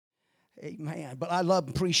Amen. But I love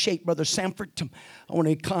and appreciate Brother Sanford. I want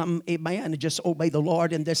to come, amen, and just obey the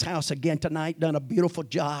Lord in this house again tonight. Done a beautiful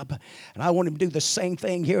job. And I want him to do the same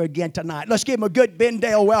thing here again tonight. Let's give him a good Ben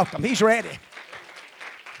Dale welcome. He's ready.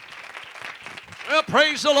 Well,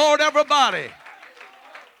 praise the Lord, everybody.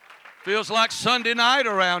 Feels like Sunday night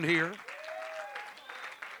around here.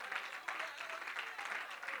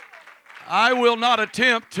 I will not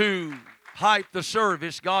attempt to hype the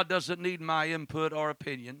service. God doesn't need my input or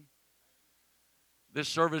opinion. This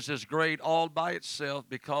service is great all by itself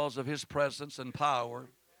because of His presence and power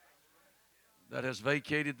that has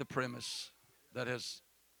vacated the premise, that has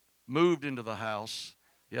moved into the house.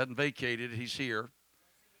 He hasn't vacated it. He's here.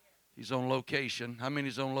 He's on location. How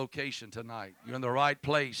many's on location tonight? You're in the right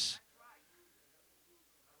place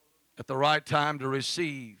at the right time to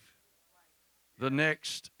receive the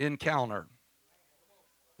next encounter,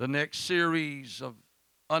 the next series of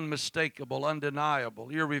unmistakable, undeniable,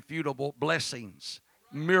 irrefutable blessings,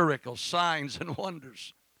 miracles, signs, and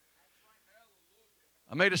wonders.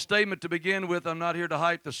 I made a statement to begin with. I'm not here to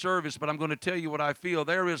hype the service, but I'm going to tell you what I feel.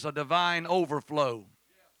 There is a divine overflow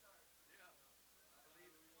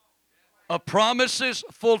of promises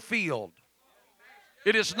fulfilled.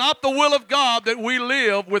 It is not the will of God that we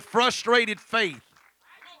live with frustrated faith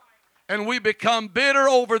and we become bitter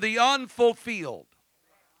over the unfulfilled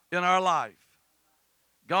in our life.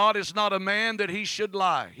 God is not a man that He should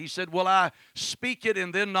lie. He said, will I speak it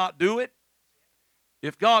and then not do it?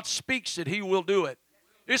 If God speaks it, He will do it.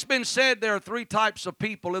 It's been said there are three types of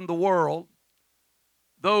people in the world.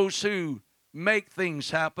 Those who make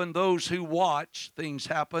things happen, those who watch things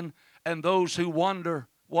happen, and those who wonder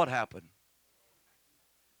what happened.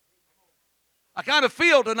 I kind of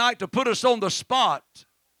feel tonight to put us on the spot.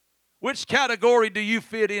 Which category do you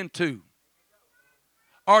fit into?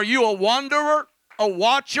 Are you a wanderer, a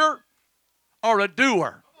watcher, or a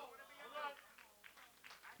doer?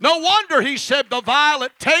 No wonder He said the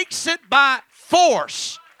violet takes it by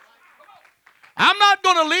force. I'm not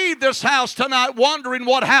going to leave this house tonight wondering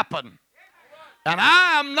what happened. And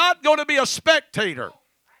I am not going to be a spectator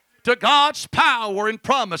to God's power and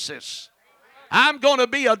promises. I'm going to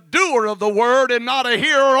be a doer of the word and not a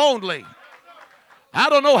hearer only. I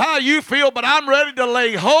don't know how you feel, but I'm ready to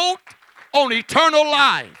lay hold on eternal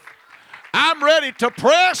life. I'm ready to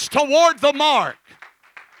press toward the mark.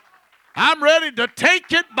 I'm ready to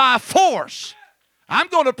take it by force. I'm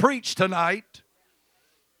going to preach tonight.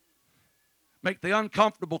 Make the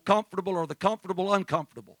uncomfortable comfortable or the comfortable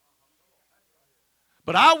uncomfortable.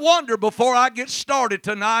 But I wonder before I get started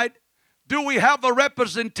tonight, do we have a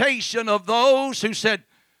representation of those who said,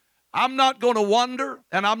 I'm not going to wonder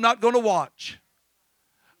and I'm not going to watch.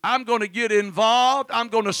 I'm going to get involved. I'm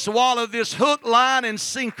going to swallow this hook, line, and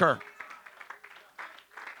sinker.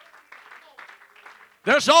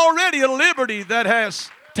 There's already a liberty that has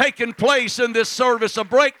taken place in this service, a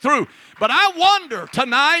breakthrough. But I wonder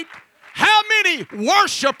tonight, how many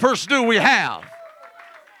worshipers do we have?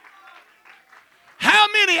 How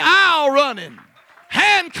many aisle running,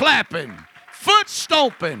 hand clapping, foot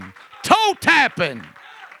stomping, toe tapping,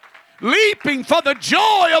 leaping for the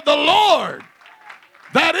joy of the Lord?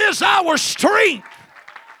 That is our strength.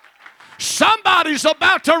 Somebody's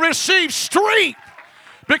about to receive strength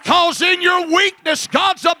because in your weakness,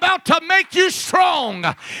 God's about to make you strong.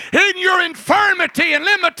 In your infirmity and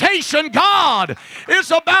limitation, God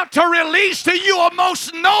is about to release to you a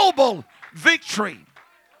most noble victory.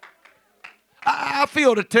 I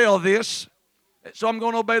feel to tell this, so I'm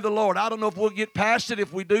going to obey the Lord. I don't know if we'll get past it.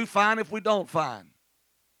 If we do, fine. If we don't, fine.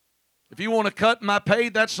 If you want to cut my pay,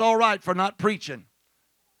 that's all right for not preaching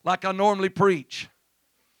like I normally preach.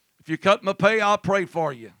 If you cut my pay, I'll pray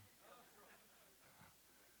for you.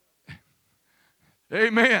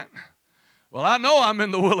 Amen. Well, I know I'm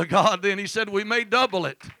in the will of God then. He said we may double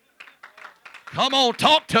it. Come on,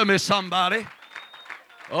 talk to me, somebody.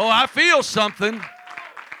 Oh, I feel something.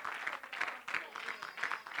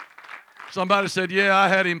 Somebody said, yeah, I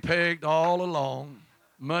had him pegged all along.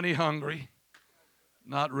 Money hungry.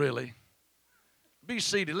 Not really. Be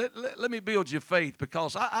seated. Let me build your faith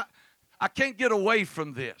because I can't get away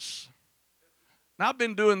from this. Now, I've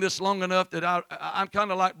been doing this long enough that I'm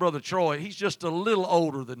kind of like Brother Troy. He's just a little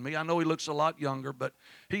older than me. I know he looks a lot younger, but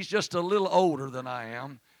he's just a little older than I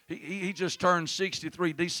am. He just turned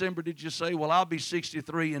 63. December, did you say? Well, I'll be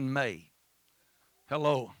 63 in May.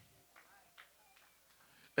 Hello.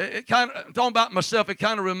 It kind of, talking about myself, it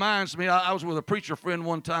kind of reminds me, I was with a preacher friend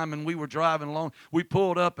one time and we were driving along. We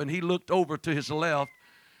pulled up and he looked over to his left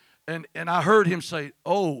and I heard him say,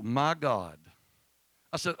 oh my God.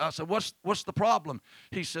 I said, what's the problem?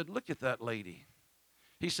 He said, look at that lady.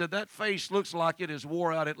 He said, that face looks like it has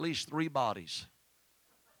wore out at least 3 bodies.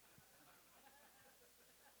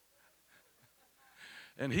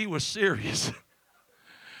 And he was serious.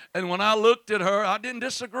 And when I looked at her, I didn't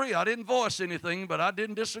disagree. I didn't voice anything, but I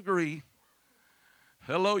didn't disagree.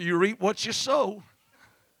 Hello, you reap what you sow.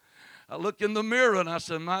 I looked in the mirror and I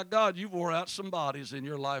said, my God, you wore out some bodies in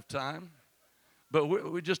your lifetime. But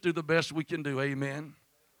we just do the best we can do, amen.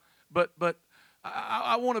 But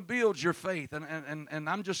I want to build your faith, and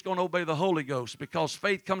I'm just going to obey the Holy Ghost, because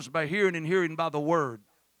faith comes by hearing, and hearing by the Word.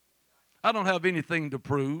 I don't have anything to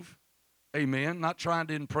prove, amen. Not trying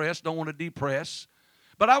to impress, don't want to depress.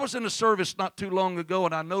 But I was in a service not too long ago,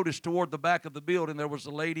 and I noticed toward the back of the building there was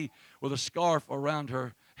a lady with a scarf around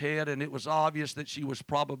her head, and it was obvious that she was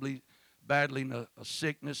probably battling a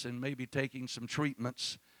sickness and maybe taking some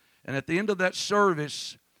treatments. And at the end of that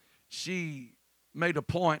service, she made a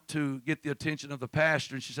point to get the attention of the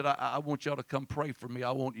pastor, and she said, I want y'all to come pray for me.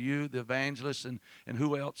 I want you, the evangelist, and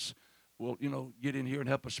who else will, get in here and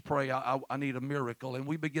help us pray. I need a miracle. And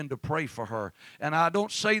we began to pray for her. And I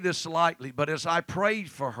don't say this lightly, but as I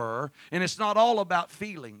prayed for her, and it's not all about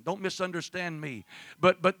feeling. Don't misunderstand me.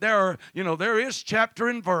 But there is chapter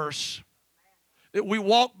and verse. We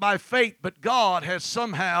walk by faith, but God has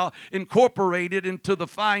somehow incorporated into the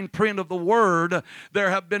fine print of the Word. There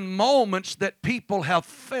have been moments that people have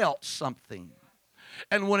felt something.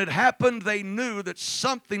 And when it happened, they knew that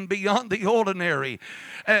something beyond the ordinary.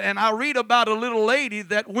 And I read about a little lady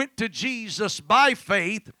that went to Jesus by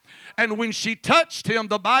faith. And when she touched Him,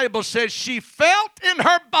 the Bible says she felt in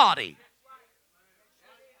her body.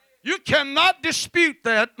 You cannot dispute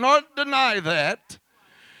that nor deny that.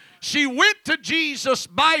 She went to Jesus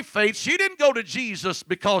by faith. She didn't go to Jesus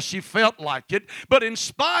because she felt like it. But in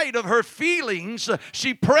spite of her feelings,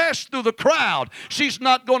 she pressed through the crowd. She's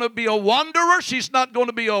not going to be a wanderer. She's not going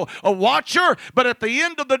to be a watcher. But at the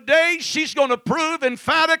end of the day, she's going to prove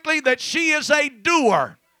emphatically that she is a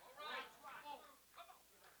doer.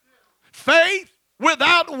 Faith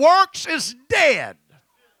without works is dead.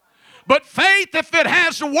 But faith, if it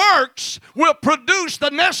has works, will produce the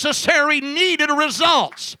necessary needed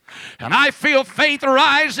results. And I feel faith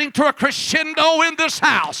rising to a crescendo in this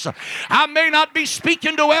house. I may not be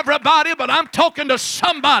speaking to everybody, but I'm talking to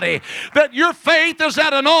somebody that your faith is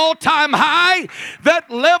at an all-time high. That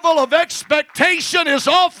level of expectation is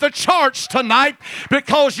off the charts tonight,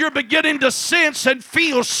 because you're beginning to sense and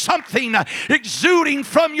feel something exuding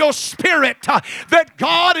from your spirit that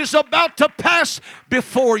God is about to pass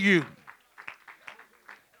before you.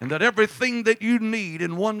 And that everything that you need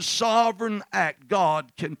in one sovereign act,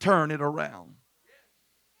 God can turn it around.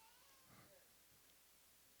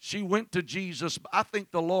 She went to Jesus. I think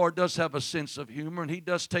the Lord does have a sense of humor, and He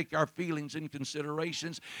does take our feelings in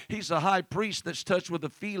considerations. He's a high priest that's touched with the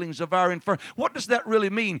feelings of our infirmity. What does that really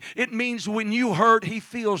mean? It means when you hurt, He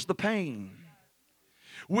feels the pain.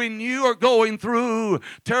 When you are going through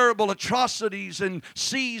terrible atrocities and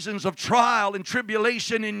seasons of trial and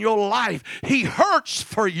tribulation in your life, He hurts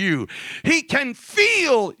for you. He can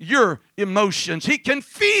feel your emotions. He can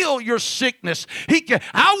feel your sickness.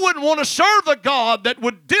 I wouldn't want to serve a God that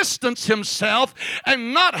would distance Himself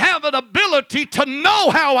and not have an ability to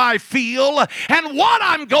know how I feel and what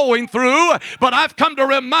I'm going through. But I've come to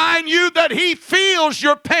remind you that He feels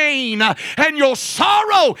your pain and your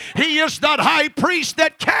sorrow. He is that high priest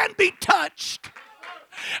that can be touched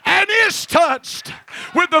and is touched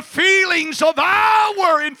with the feelings of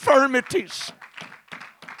our infirmities.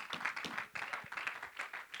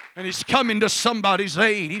 And He's coming to somebody's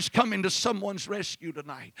aid. He's coming to someone's rescue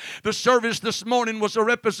tonight. The service this morning was a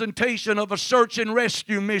representation of a search and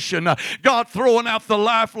rescue mission. God throwing out the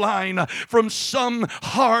lifeline from some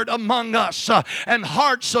heart among us and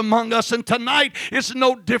hearts among us. And tonight is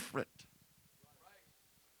no different.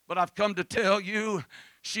 But I've come to tell you,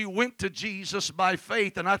 she went to Jesus by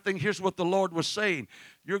faith. And I think here's what the Lord was saying.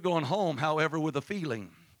 You're going home, however, with a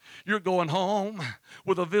feeling. You're going home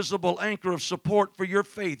with a visible anchor of support for your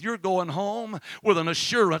faith. You're going home with an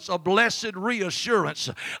assurance, a blessed reassurance.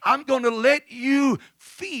 I'm going to let you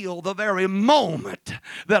feel the very moment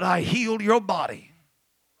that I healed your body.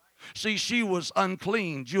 See, she was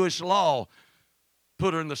unclean. Jewish law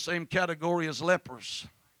put her in the same category as lepers.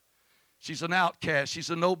 She's an outcast.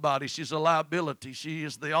 She's a nobody. She's a liability. She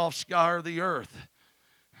is the offscour of the earth.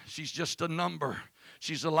 She's just a number.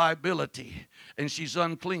 She's a liability, and she's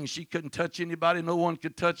unclean. She couldn't touch anybody. No one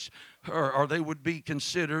could touch her, or they would be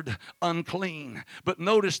considered unclean. But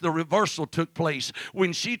notice the reversal took place.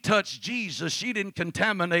 When she touched Jesus, she didn't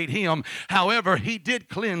contaminate Him. However, He did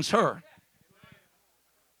cleanse her.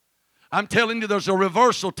 I'm telling you, there's a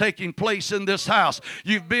reversal taking place in this house.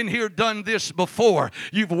 You've been here, done this before.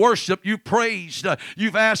 You've worshiped, you've praised,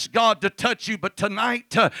 you've asked God to touch you. But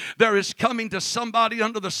tonight, there is coming to somebody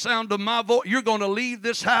under the sound of my voice. You're going to leave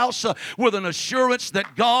this house with an assurance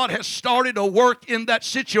that God has started a work in that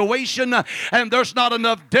situation. And there's not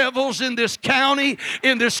enough devils in this county,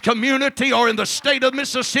 in this community, or in the state of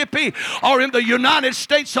Mississippi, or in the United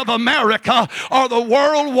States of America, or the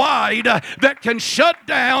worldwide that can shut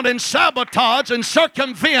down and sabotage and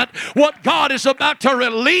circumvent what God is about to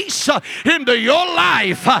release into your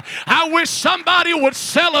life. I wish somebody would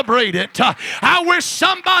celebrate it. I wish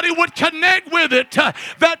somebody would connect with it.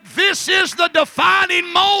 That this is the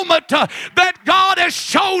defining moment that God has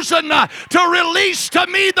chosen to release to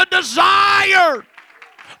me the desire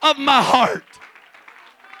of my heart.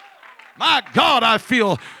 My God, I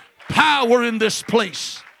feel power in this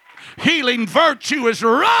place. Healing virtue is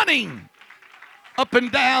running up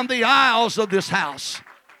and down the aisles of this house.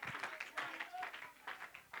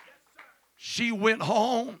 She went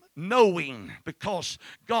home knowing, because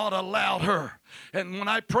God allowed her. And when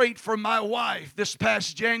I prayed for my wife this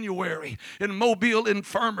past January in Mobile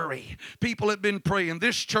Infirmary, people have been praying.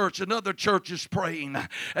 This church and other churches praying,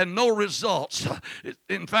 and no results.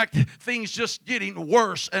 In fact, things just getting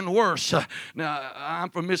worse and worse. Now, I'm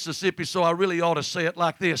from Mississippi, so I really ought to say it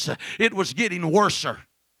like this. It was getting worser.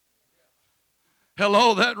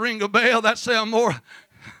 Hello, that ring a bell? That sound more?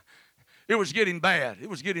 It was getting bad. It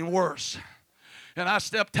was getting worse. And I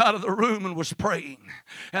stepped out of the room and was praying.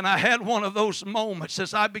 And I had one of those moments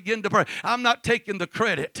as I began to pray. I'm not taking the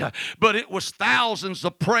credit, but it was thousands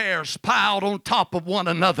of prayers piled on top of one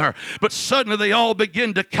another. But suddenly they all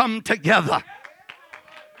began to come together.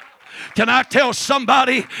 Can I tell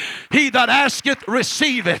somebody, he that asketh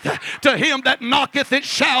receiveth, to him that knocketh it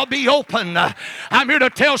shall be opened. I'm here to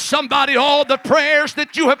tell somebody all the prayers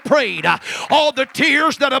that you have prayed, all the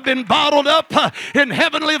tears that have been bottled up in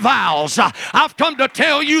heavenly vials, I've come to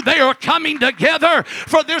tell you they are coming together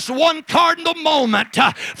for this one cardinal moment,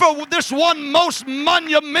 for this one most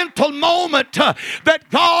monumental moment that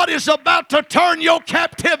God is about to turn your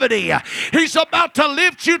captivity. He's about to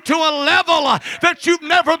lift you to a level that you've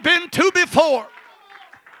never been to before.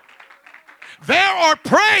 There are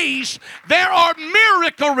praise, there are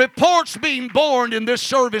miracle reports being born in this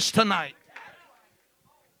service tonight.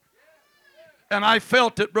 And I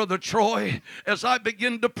felt it, Brother Troy, as I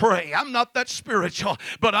began to pray. I'm not that spiritual,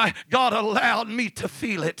 but God allowed me to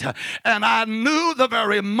feel it. And I knew the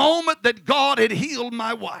very moment that God had healed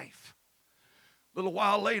my wife. A little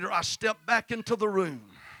while later, I stepped back into the room.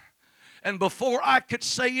 And before I could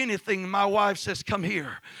say anything, my wife says, come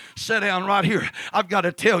here, sit down right here. I've got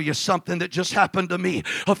to tell you something that just happened to me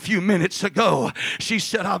a few minutes ago. She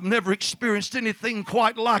said, I've never experienced anything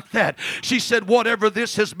quite like that. She said, whatever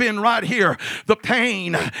this has been right here, the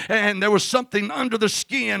pain, and there was something under the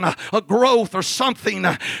skin, a growth or something.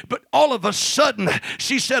 But all of a sudden,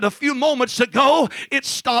 she said, a few moments ago, it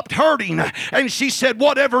stopped hurting. And she said,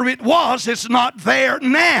 whatever it was, it's not there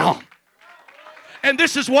now. And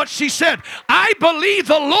this is what she said. I believe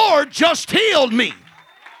the Lord just healed me.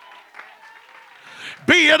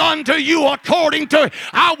 Be it unto you according to.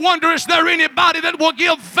 I wonder, is there anybody that will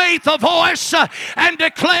give faith a voice and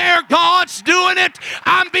declare God's doing it?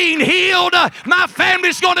 I'm being healed. My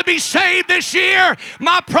family's going to be saved this year.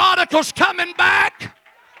 My prodigal's coming back.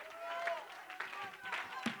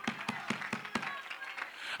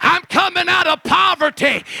 I'm coming out of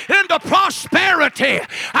poverty into prosperity.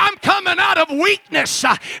 I'm coming out of weakness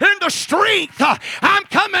into strength. I'm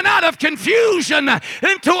coming out of confusion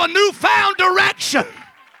into a newfound direction.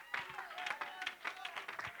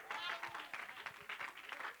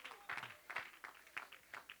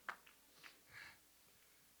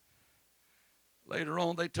 Later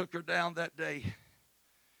on, they took her down that day.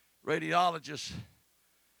 Radiologist,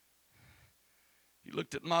 he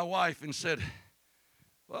looked at my wife and said,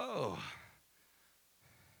 whoa,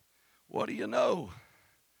 what do you know?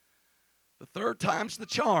 The third time's the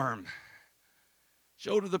charm.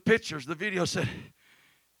 Showed her the pictures. The video said,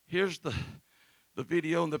 here's the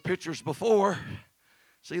video and the pictures before.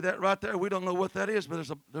 See that right there? We don't know what that is, but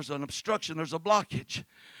there's an obstruction, there's a blockage.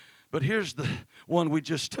 But here's the one we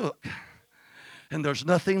just took, and there's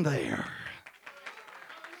nothing there.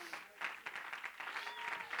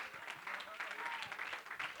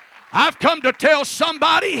 I've come to tell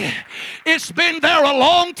somebody it's been there a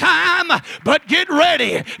long time, but get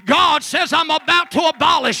ready. God says, I'm about to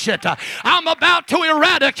abolish it. I'm about to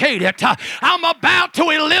eradicate it. I'm about to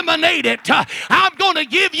eliminate it. I'm going to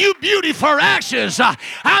give you beauty for ashes.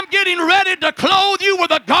 I'm getting ready to clothe you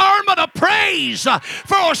with a garment of praise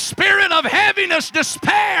for a spirit of heaviness,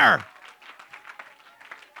 despair.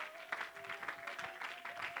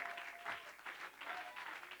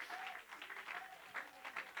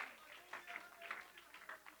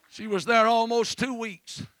 She was there almost 2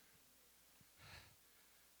 weeks.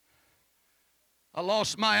 I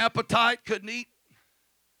lost my appetite, couldn't eat.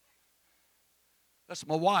 That's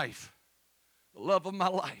my wife, the love of my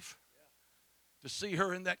life. To see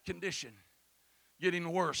her in that condition,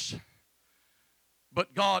 getting worse.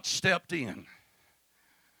 But God stepped in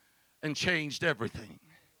and changed everything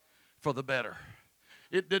for the better.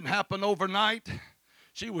 It didn't happen overnight.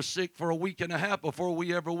 She was sick for a week and a half before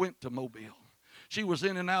we ever went to Mobile. She was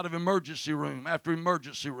in and out of emergency room after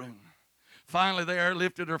emergency room. Finally, they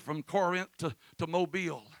airlifted her from Corinth to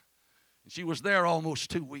Mobile. She was there almost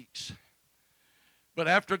 2 weeks. But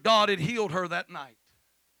after God had healed her that night,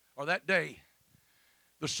 or that day,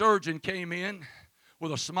 the surgeon came in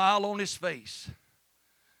with a smile on his face.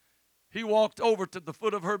 He walked over to the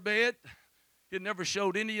foot of her bed. He never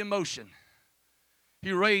showed any emotion.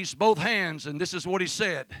 He raised both hands, and this is what he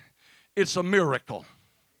said. It's a miracle.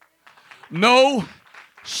 No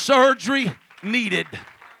surgery needed.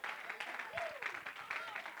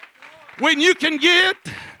 When you can get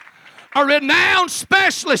a renowned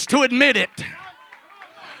specialist to admit it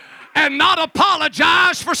and not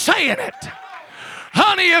apologize for saying it.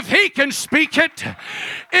 Honey, if he can speak it,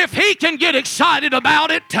 if he can get excited about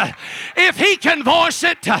it, if he can voice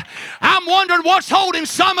it, I'm wondering what's holding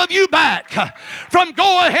some of you back from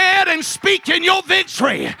go ahead and speaking your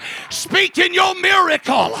victory, speaking your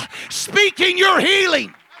miracle, speaking your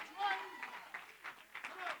healing.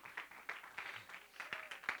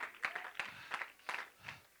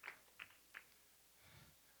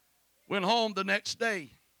 Went home the next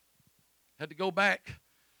day. Had to go back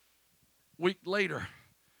a week later.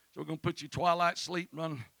 So we're going to put you twilight sleep,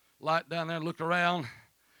 run light down there, look around,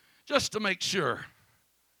 just to make sure.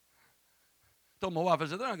 Told my wife, I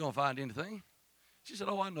said, they're not going to find anything. She said,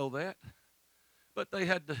 oh, I know that. But they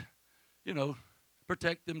had to,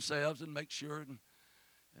 protect themselves and make sure.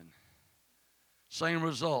 And same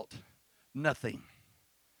result, nothing.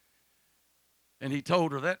 And he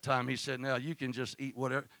told her that time, he said, now you can just eat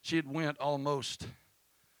whatever. She had went almost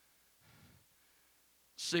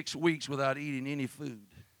 6 weeks without eating any food.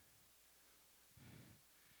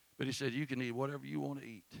 But he said, you can eat whatever you want to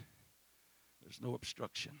eat. There's no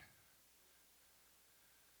obstruction.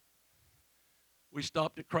 We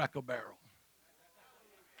stopped at Cracker Barrel.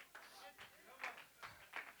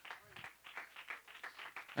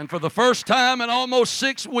 And for the first time in almost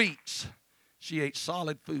 6 weeks, she ate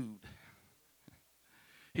solid food.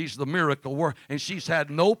 He's the miracle worker, and she's had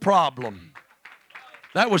no problem.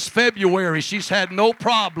 That was February. She's had no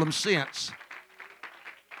problem since.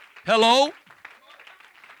 Hello?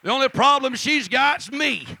 The only problem she's got's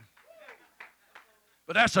me.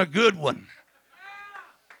 But that's a good one.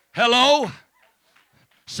 Hello?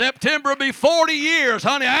 September will be 40 years.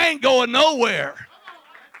 Honey, I ain't going nowhere.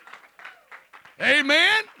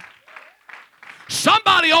 Amen?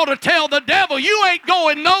 Somebody ought to tell the devil, you ain't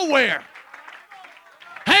going nowhere.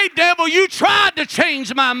 Hey, devil, you tried to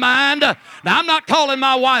change my mind. Now, I'm not calling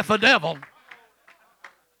my wife a devil.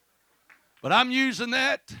 But I'm using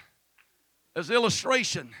that as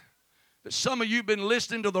illustration that some of you have been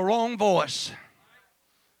listening to the wrong voice.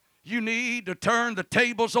 You need to turn the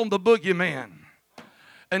tables on the boogeyman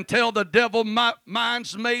and tell the devil, my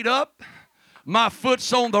mind's made up, my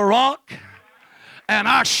foot's on the rock, and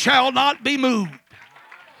I shall not be moved.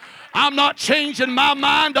 I'm not changing my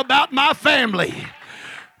mind about my family.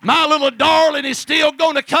 My little darling is still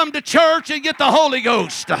going to come to church and get the Holy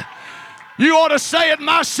Ghost. You ought to say it,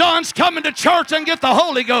 my son's coming to church and get the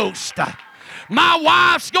Holy Ghost. My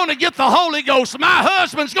wife's going to get the Holy Ghost. My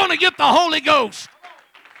husband's going to get the Holy Ghost.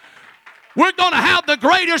 We're going to have the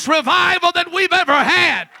greatest revival that we've ever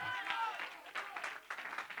had.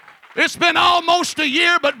 It's been almost a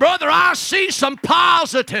year, but brother, I see some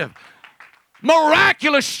positive,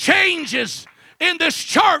 miraculous changes in this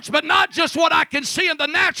church, but not just what I can see in the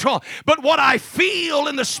natural, but what I feel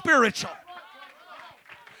in the spiritual.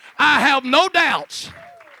 I have no doubts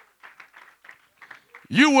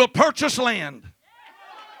you will purchase land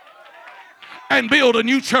and build a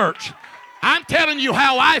new church. I'm telling you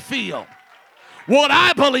how I feel, what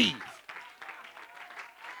I believe.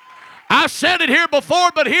 I've said it here before,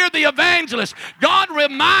 but hear the evangelist. God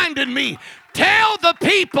reminded me, tell the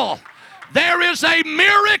people there is a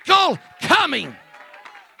miracle coming.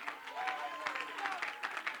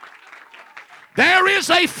 There is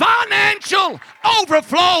a financial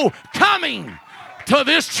overflow coming to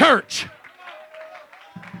this church.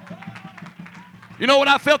 You know what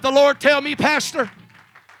I felt the Lord tell me, Pastor?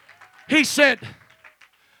 He said,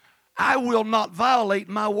 I will not violate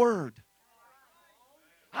my word.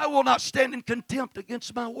 I will not stand in contempt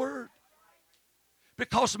against my word.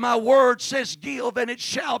 Because my word says give and it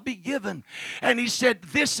shall be given. And he said,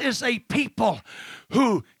 this is a people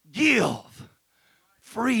who give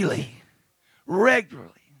freely, regularly.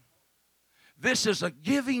 This is a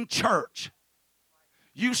giving church.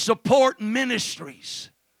 You support ministries,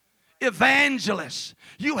 evangelists.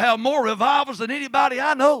 You have more revivals than anybody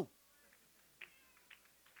I know.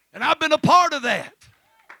 And I've been a part of that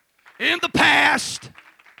in the past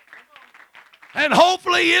and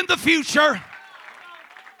hopefully in the future.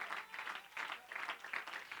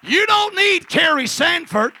 You don't need Kerry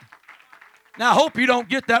Sanford. Now, I hope you don't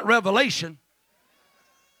get that revelation,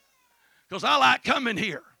 because I like coming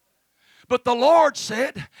here. But the Lord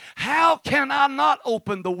said, how can I not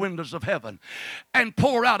open the windows of heaven and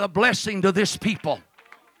pour out a blessing to this people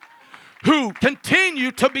who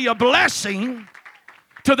continue to be a blessing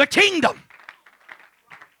to the kingdom?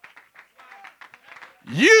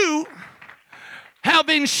 You have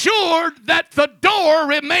ensured that the door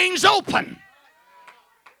remains open.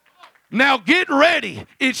 Now get ready.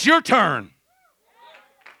 It's your turn.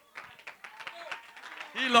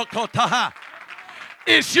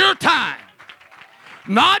 It's your time.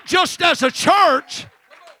 Not just as a church.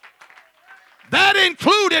 That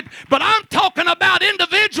included, but I'm talking about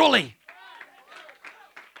individually.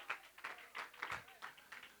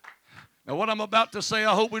 Now what I'm about to say,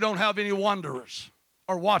 I hope we don't have any wanderers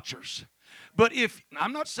or watchers. But if,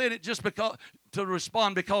 I'm not saying it just because to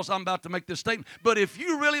respond because I'm about to make this statement, but if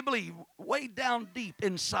you really believe way down deep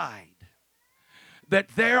inside that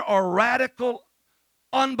there are radical,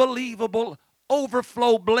 unbelievable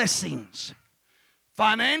overflow blessings,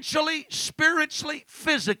 financially, spiritually,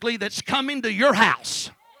 physically, that's coming to your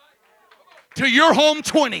house, to your home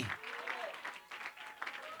 20,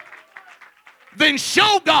 then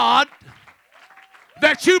show God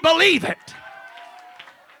that you believe it.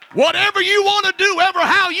 Whatever you want to do, ever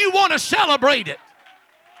how you want to celebrate it.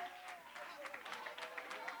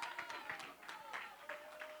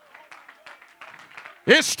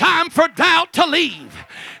 It's time for doubt to leave.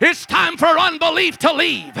 It's time for unbelief to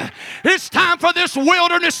leave. It's time for this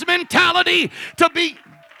wilderness mentality to be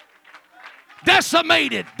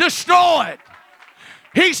decimated, destroyed.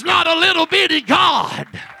 He's not a little bitty God.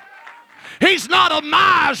 He's not a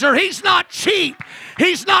miser. He's not cheap.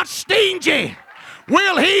 He's not stingy.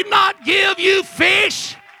 Will he not give you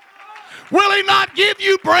fish? Will he not give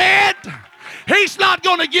you bread? He's not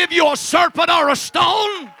going to give you a serpent or a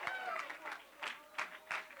stone.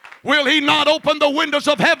 Will he not open the windows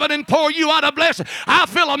of heaven and pour you out a blessing? I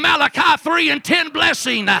feel a Malachi 3:10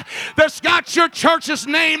 blessing that's got your church's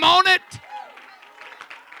name on it.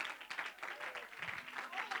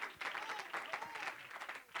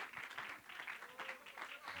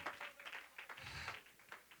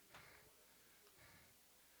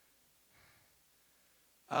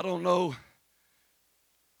 I don't know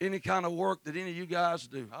any kind of work that any of you guys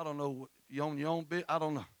do. I don't know if you own your own bit. I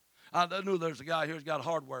don't know. I knew there's a guy here who's got a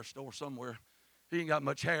hardware store somewhere. He ain't got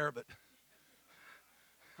much hair but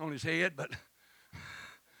on his head, but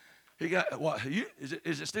he got what?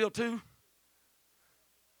 Is it still 2?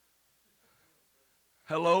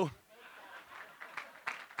 Hello?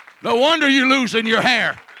 No wonder you're losing your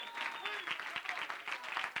hair.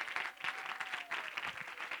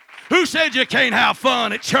 Who said you can't have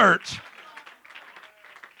fun at church?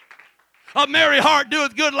 A merry heart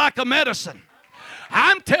doeth good like a medicine.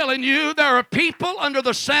 I'm telling you, there are people under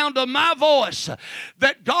the sound of my voice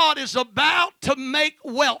that God is about to make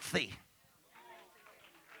wealthy.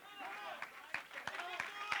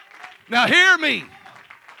 Now hear me.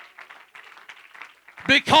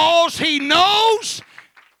 Because he knows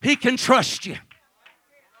he can trust you.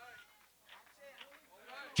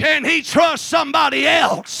 Can he trust somebody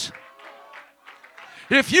else?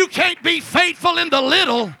 If you can't be faithful in the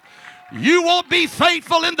little, you won't be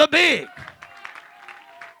faithful in the big.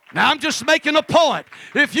 Now, I'm just making a point.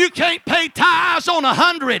 If you can't pay tithes on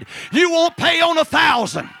 100, you won't pay on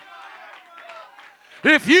 1,000.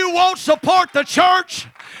 If you won't support the church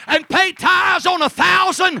and pay tithes on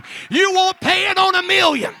 1,000, you won't pay it on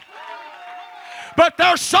 1,000,000. But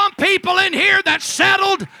there's some people in here that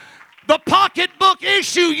settled the pocketbook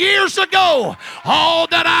issue years ago. All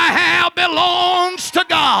that I have belongs to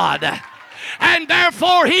God. And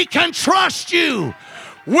therefore, he can trust you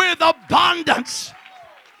with abundance.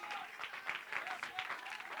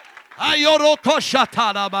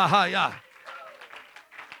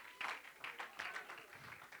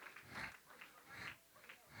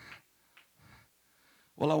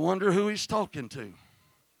 Well, I wonder who he's talking to.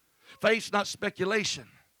 Faith's not speculation.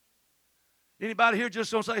 Anybody here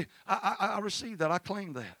just don't say, I received that, I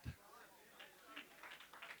claim that.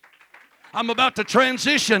 I'm about to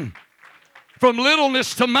transition From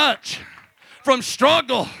littleness to much. From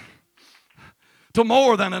struggle to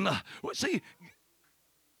more than enough. See,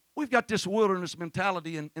 we've got this wilderness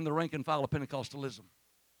mentality in the rank and file of Pentecostalism.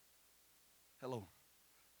 Hello.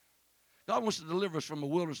 God wants to deliver us from a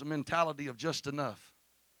wilderness mentality of just enough.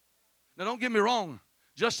 Now, don't get me wrong.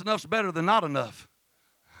 Just enough's better than not enough.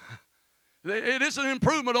 It is an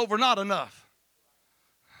improvement over not enough.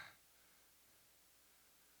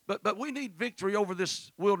 But we need victory over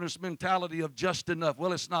this wilderness mentality of just enough.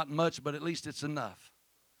 Well, it's not much, but at least it's enough.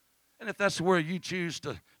 And if that's where you choose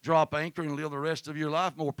to drop anchor and live the rest of your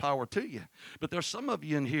life, more power to you. But there's some of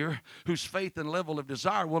you in here whose faith and level of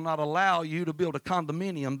desire will not allow you to build a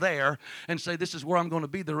condominium there and say, this is where I'm going to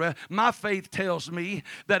be the rest. My faith tells me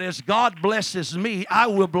that as God blesses me, I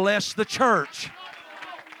will bless the church.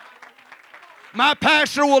 My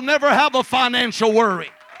pastor will never have a financial worry.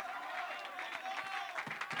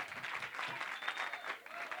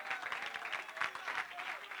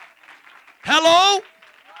 Hello?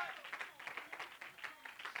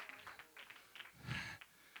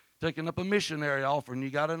 Taking up a missionary offering, you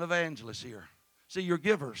got an evangelist here. See, you're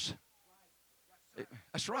givers.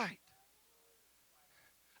 That's right.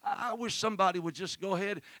 I wish somebody would just go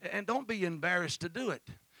ahead and don't be embarrassed to do it,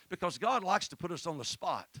 because God likes to put us on the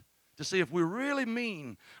spot to see if we really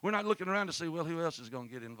mean. We're not looking around to see, well, who else is going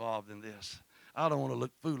to get involved in this? I don't want to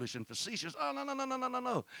look foolish and facetious. Oh,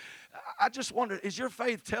 no. I just wonder, is your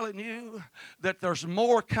faith telling you that there's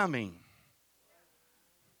more coming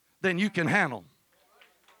than you can handle?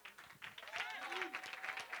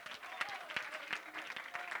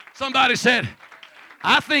 Somebody said,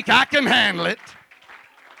 I think I can handle it.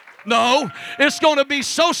 No, it's going to be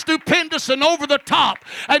so stupendous and over the top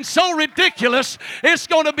and so ridiculous, it's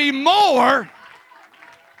going to be more.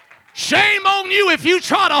 Shame on you if you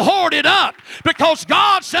try to hoard it up, because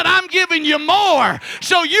God said, I'm giving you more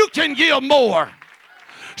so you can give more.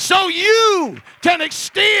 So you can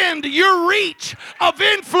extend your reach of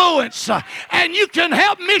influence, and you can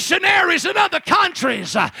help missionaries in other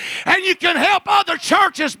countries, and you can help other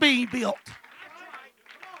churches being built.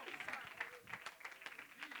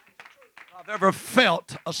 I've ever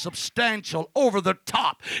felt a substantial,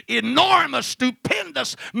 over-the-top, enormous,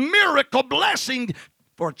 stupendous, miracle blessing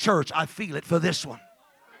for a church. I feel it for this one.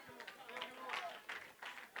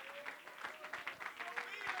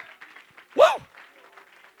 Whoa!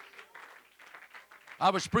 I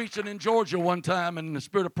was preaching in Georgia one time, and the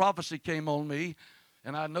spirit of prophecy came on me,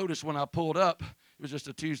 and I noticed when I pulled up, it was just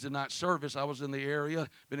a Tuesday night service. I was in the area,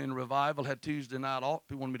 been in revival, had Tuesday night off.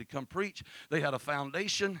 People wanted me to come preach. They had a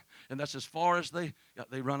foundation, and that's as far as they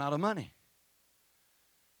run out of money.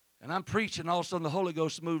 And I'm preaching, all of a sudden the Holy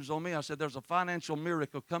Ghost moves on me. I said, there's a financial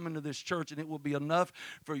miracle coming to this church, and it will be enough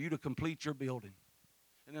for you to complete your building.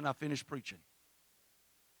 And then I finished preaching.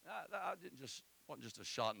 I wasn't just a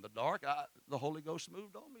shot in the dark. The Holy Ghost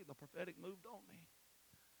moved on me. The prophetic moved on me.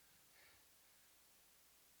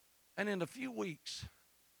 And in a few weeks,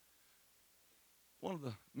 one of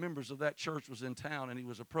the members of that church was in town, and he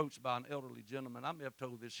was approached by an elderly gentleman. I may have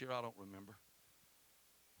told this here, I don't remember.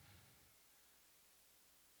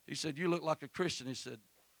 He said, you look like a Christian. He said,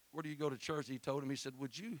 where do you go to church? He told him, he said,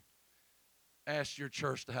 would you ask your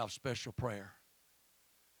church to have special prayer?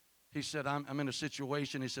 He said, I'm in a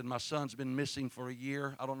situation. He said, my son's been missing for a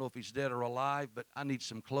year. I don't know if he's dead or alive, but I need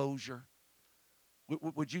some closure.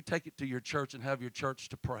 Would you take it to your church and have your church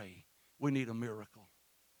to pray? We need a miracle.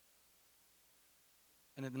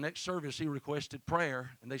 And in the next service, he requested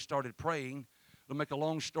prayer, and they started praying. To make a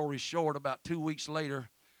long story short, about 2 weeks later,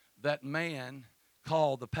 that man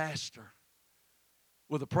called the pastor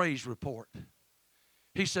with a praise report.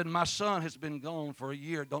 He said, my son has been gone for a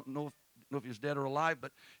year. Don't know if he's dead or alive,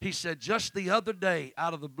 but he said, just the other day,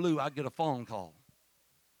 out of the blue, I get a phone call.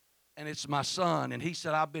 And it's my son. And he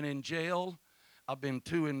said, I've been in jail. I've been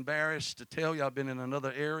too embarrassed to tell you. I've been in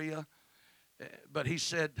another area. But he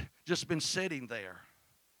said, just been sitting there.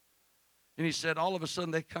 And he said, all of a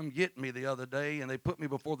sudden they come get me the other day, and they put me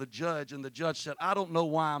before the judge. And the judge said, I don't know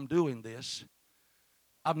why I'm doing this.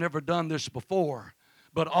 I've never done this before.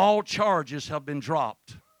 But all charges have been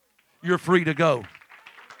dropped. You're free to go.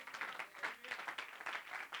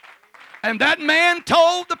 And that man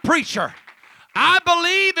told the preacher, I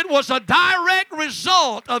believe it was a direct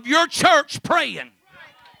result of your church praying.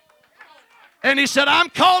 And he said, I'm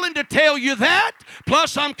calling to tell you that,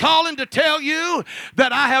 plus I'm calling to tell you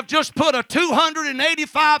that I have just put a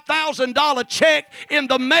 $285,000 check in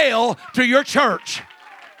the mail to your church.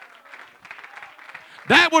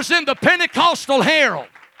 That was in the Pentecostal Herald.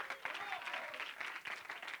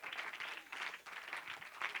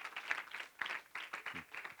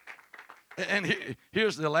 And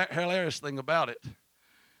here's the hilarious thing about it.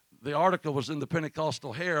 The article was in the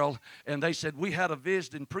Pentecostal Herald, and they said, we had a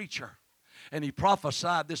visiting preacher, and he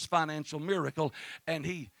prophesied this financial miracle, and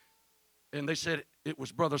they said it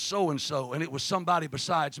was brother so-and-so, and it was somebody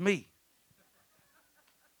besides me.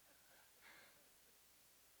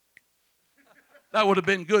 That would have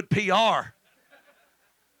been good PR.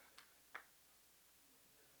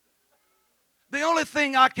 The only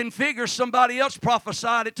thing I can figure somebody else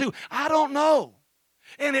prophesied it to. I don't know.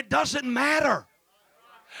 And it doesn't matter.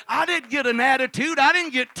 I didn't get an attitude. I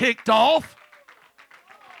didn't get ticked off.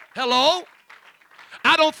 Hello?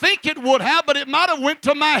 I don't think it would have, but it might have went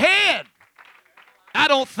to my head. I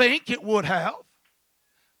don't think it would have.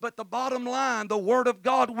 But the bottom line, the Word of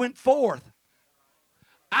God went forth.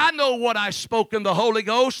 I know what I spoke in the Holy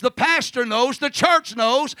Ghost. The pastor knows. The church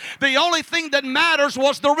knows. The only thing that matters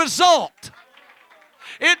was the result.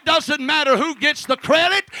 It doesn't matter who gets the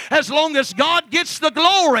credit as long as God gets the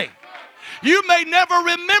glory. You may never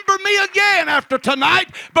remember me again after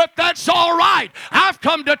tonight, but that's all right. I've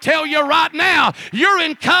come to tell you right now, you're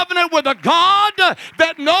in covenant with a God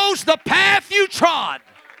that knows the path you trod.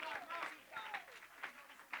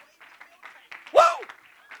 Woo!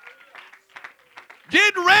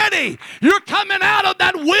 Get ready. You're coming out of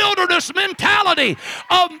that wilderness mentality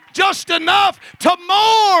of just enough to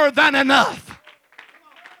more than enough.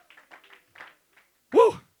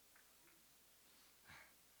 Woo!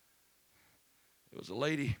 There was a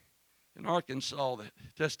lady in Arkansas that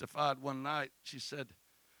testified one night. She said,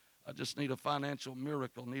 I just need a financial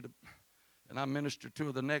miracle. And I ministered to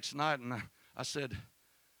her the next night, and I said,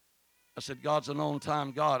 God's an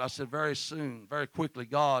on-time God. I said, very soon, very quickly,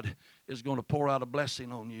 God is going to pour out a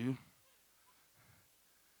blessing on you.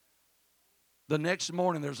 The next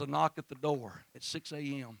morning, there's a knock at the door at 6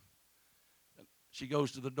 a.m. She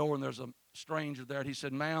goes to the door, and there's a stranger there. And he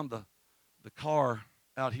said, ma'am, the car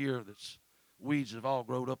out here, that's weeds have all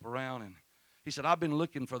grown up around. And he said, I've been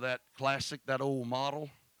looking for that classic, that old model.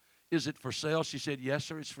 Is it for sale? She said, yes,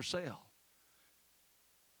 sir, it's for sale.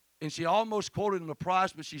 And she almost quoted him a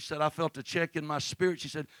price, but she said, I felt a check in my spirit. She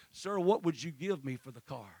said, sir, what would you give me for the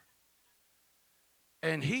car?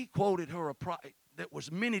 And he quoted her a price that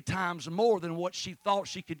was many times more than what she thought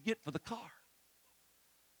she could get for the car.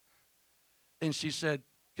 And she said,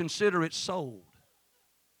 consider it sold.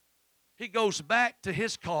 He goes back to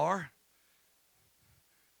his car,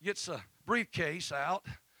 gets a briefcase out,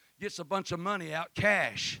 gets a bunch of money out,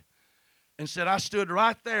 cash, and said, I stood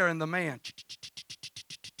right there, and the man,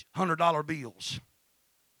 $100 bills.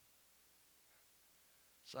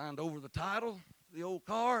 Signed over the title to the old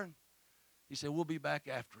car, and he said, we'll be back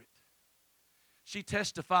after it. She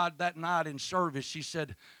testified that night in service. She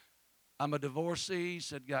said, I'm a divorcee,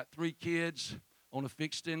 said got 3 kids on a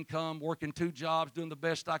fixed income, working 2 jobs, doing the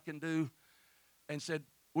best I can do, and said,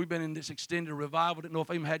 we've been in this extended revival, didn't know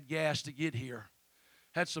if I even had gas to get here.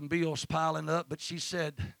 Had some bills piling up, but she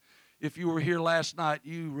said, if you were here last night,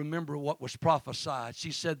 you remember what was prophesied.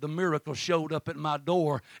 She said, the miracle showed up at my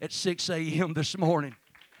door at 6 a.m. this morning.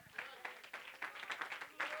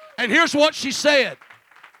 And here's what she said.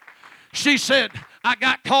 She said, I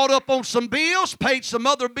got caught up on some bills, paid some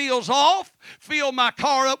other bills off, filled my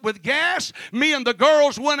car up with gas. Me and the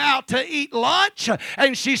girls went out to eat lunch,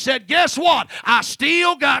 and she said, guess what? I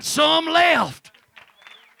still got some left.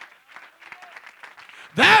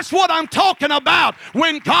 That's what I'm talking about.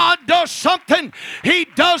 When God does something, He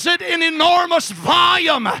does it in enormous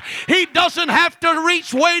volume. He doesn't have to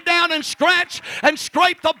reach way down and scratch and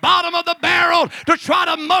scrape the bottom of the barrel to try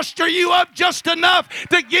to muster you up just enough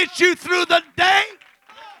to get you through the day.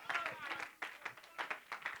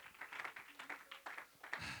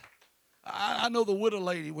 I know the widow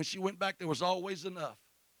lady, when she went back, there was always enough.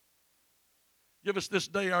 Give us this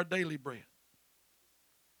day our daily bread.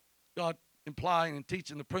 God implying and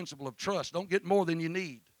teaching the principle of trust. Don't get more than you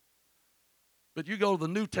need. But you go to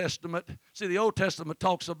the New Testament. See, the Old Testament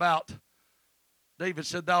talks about, David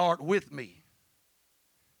said, thou art with me.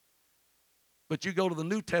 But you go to the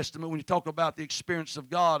New Testament, when you talk about the experience of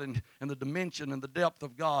God and the dimension and the depth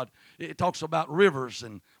of God, it talks about rivers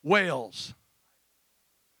and wells.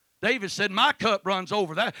 David said, my cup runs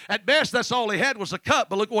over. That, at best, that's all he had was a cup,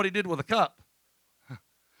 but look what he did with a cup.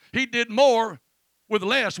 He did more with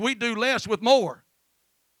less. We do less with more.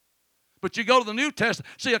 But you go to the New Testament.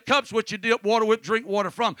 See, a cup's what you dip water with, drink water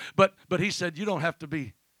from. But he said you don't have to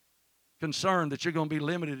be concerned that you're going to be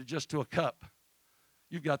limited just to a cup.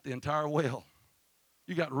 You've got the entire well.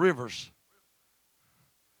 You got rivers.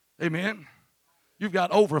 Amen. You've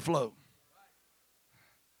got overflow.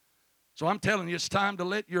 So I'm telling you, it's time to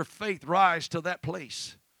let your faith rise to that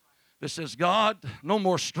place that says, God, no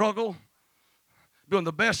more struggle, doing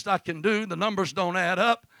the best I can do. The numbers don't add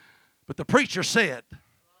up. But the preacher said,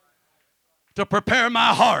 to prepare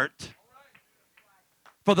my heart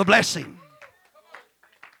for the blessing.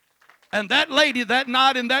 And that lady that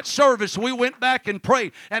night in that service, we went back and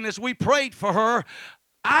prayed. And as we prayed for her,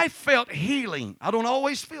 I felt healing. I don't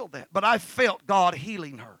always feel that, but I felt God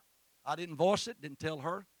healing her. I didn't voice it, didn't tell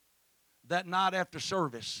her. That night after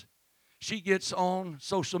service, she gets on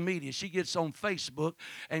social media. She gets on Facebook,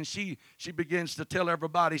 and she begins to tell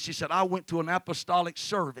everybody. She said, I went to an apostolic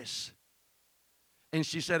service. And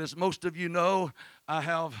she said, as most of you know, I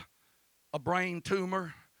have a brain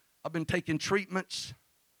tumor. I've been taking treatments.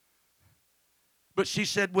 But she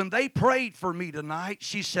said, when they prayed for me tonight,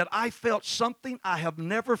 she said, I felt something I have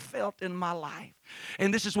never felt in my life.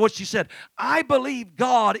 And this is what she said, I believe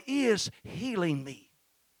God is healing me.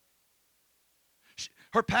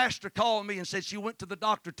 Her pastor called me and said she went to the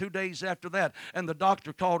doctor 2 days after that. And the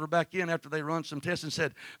doctor called her back in after they run some tests and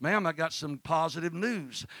said, ma'am, I got some positive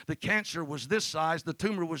news. The cancer was this size, the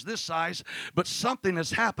tumor was this size, but something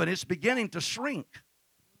has happened. It's beginning to shrink.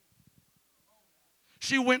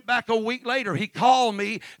 She went back a week later. He called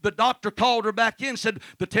me. The doctor called her back in, said,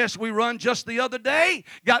 the test we run just the other day,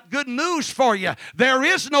 got good news for you. There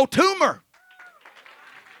is no tumor.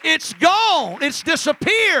 It's gone. It's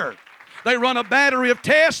disappeared. They run a battery of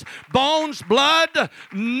tests, bones, blood,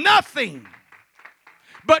 nothing.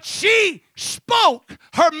 But she spoke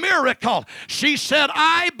her miracle. She said,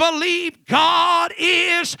 I believe God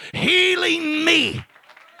is healing me.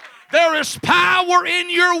 There is power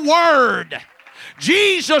in your word.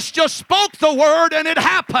 Jesus just spoke the word and it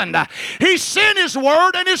happened. He sent his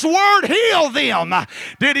word and his word healed them.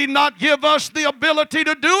 Did he not give us the ability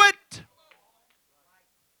to do it?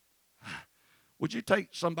 Would you take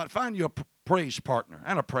somebody, find you a praise partner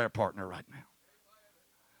and a prayer partner right now.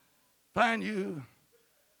 Find you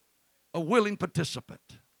a willing participant.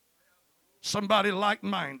 Somebody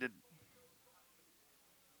like-minded.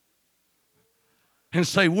 And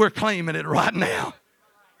say, we're claiming it right now.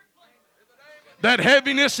 That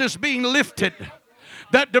heaviness is being lifted.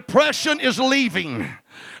 That depression is leaving.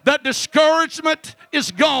 That discouragement is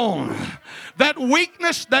gone. That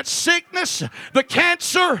weakness, that sickness, the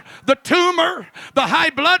cancer, the tumor, the high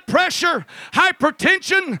blood pressure,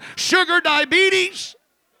 hypertension, sugar diabetes,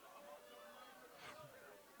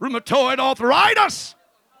 rheumatoid arthritis.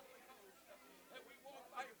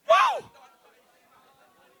 Whoa!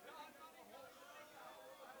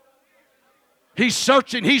 He's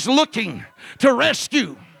searching, he's looking to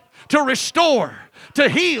rescue, to restore, to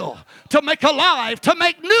heal, to make alive, to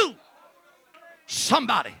make new.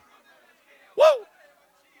 Somebody. Woo!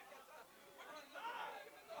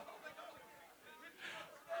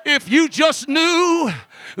 If you just knew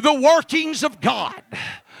the workings of God.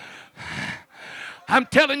 I'm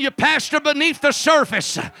telling you, Pastor, beneath the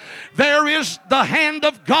surface, there is the hand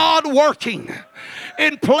of God working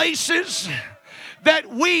in places that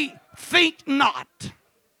we think not.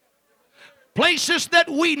 Places that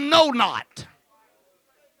we know not.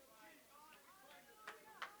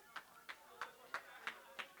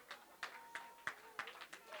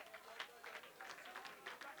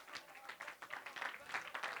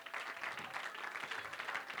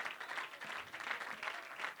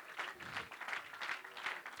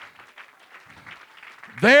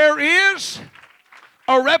 There is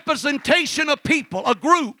a representation of people,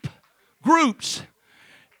 groups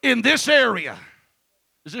in this area.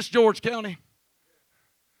 Is this George County?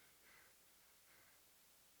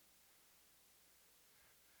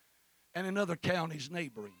 And in other counties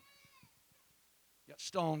neighboring. You got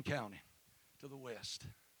Stone County to the west.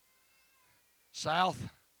 South,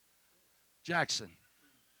 Jackson.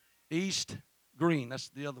 East, Green. That's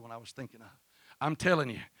the other one I was thinking of. I'm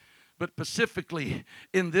telling you. But specifically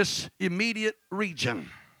in this immediate region,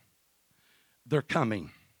 they're coming.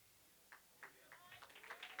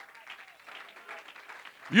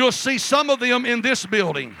 You'll see some of them in this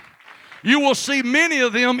building. You will see many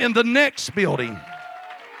of them in the next building.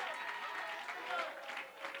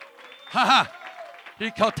 Ha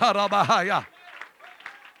ha.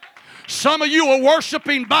 Some of you are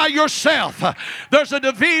worshiping by yourself. There's a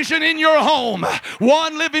division in your home.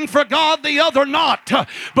 One living for God, the other not.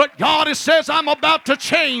 But God says, I'm about to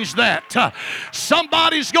change that.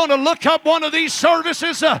 Somebody's going to look up one of these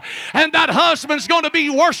services and that husband's going to be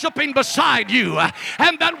worshiping beside you.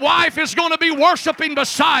 And that wife is going to be worshiping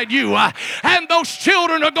beside you. And those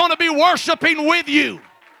children are going to be worshiping with you.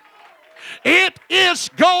 It is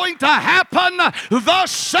going to happen,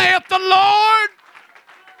 thus saith the Lord.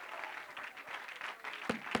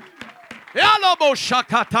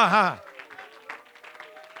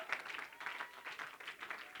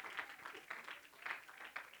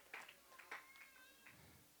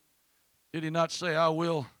 Did he not say, I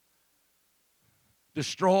will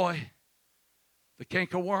destroy the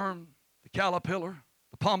cankerworm, the caterpillar,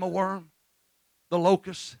 the palmer worm, the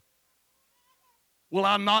locust? Will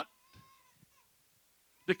I not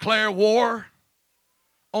declare war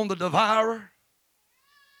on the devourer?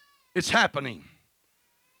 It's happening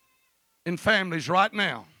in families right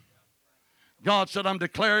now. God said, I'm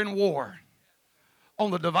declaring war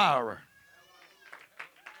on the devourer.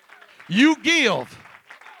 You give.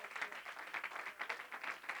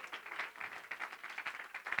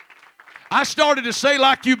 I started to say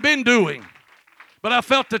like you've been doing, but I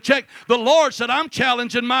felt to check. The Lord said, I'm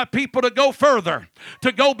challenging my people to go further,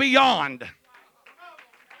 to go beyond.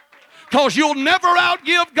 Because you'll never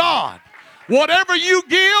outgive God. Whatever you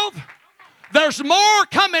give, there's more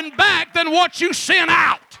coming back than what you sent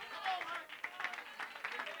out.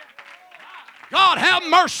 God have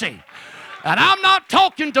mercy. And I'm not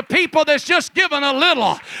talking to people that's just given a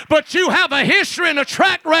little, but you have a history and a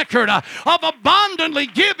track record of abundantly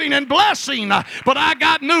giving and blessing. But I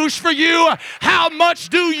got news for you. How much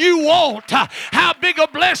do you want? How big a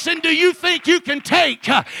blessing do you think you can take?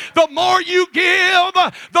 The more you give,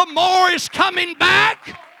 the more is coming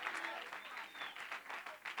back.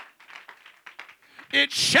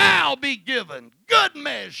 It shall be given. Good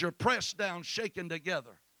measure, pressed down, shaken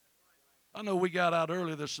together. I know we got out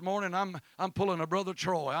early this morning. I'm pulling a Brother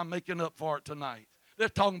Troy. I'm making up for it tonight. They're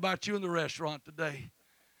talking about you in the restaurant today.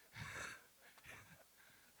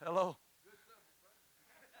 Hello?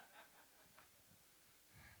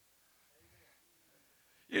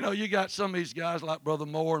 You know, you got some of these guys like Brother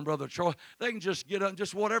Moore and Brother Troy. They can just get up and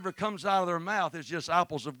just whatever comes out of their mouth is just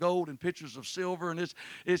apples of gold and pitchers of silver, and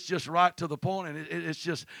it's just right to the point, and it's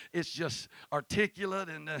just articulate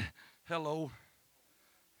and hello.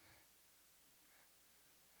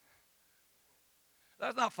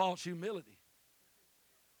 That's not false humility.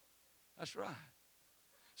 That's right.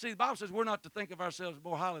 See, the Bible says we're not to think of ourselves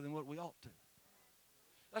more highly than what we ought to.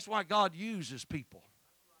 That's why God uses people.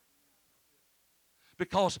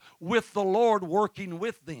 Because with the Lord working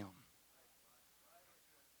with them,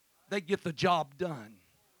 they get the job done,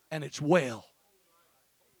 and it's well.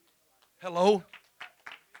 Hello?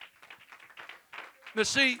 Now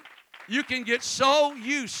see, you can get so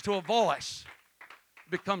used to a voice,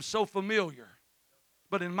 become so familiar.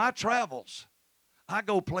 But in my travels, I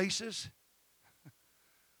go places.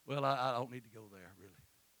 Well, I don't need to go there,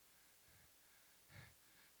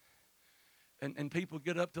 really. And people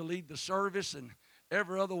get up to lead the service, and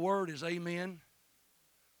every other word is amen.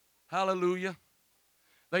 Hallelujah.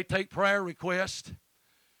 They take prayer requests.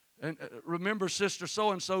 And remember Sister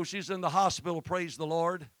so-and-so, she's in the hospital, praise the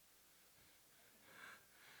Lord.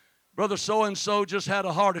 Brother so-and-so just had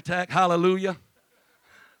a heart attack, hallelujah.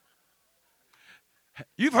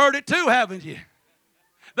 You've heard it too, haven't you?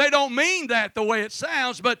 They don't mean that the way it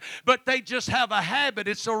sounds, but they just have a habit.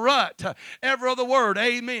 It's a rut. Every other word,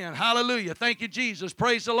 amen, hallelujah, thank you, Jesus,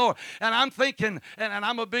 praise the Lord. And I'm thinking, and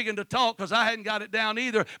I'm a big one to talk because I hadn't got it down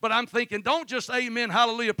either, but I'm thinking, don't just amen,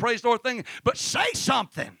 hallelujah, praise the Lord thing, but say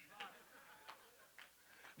something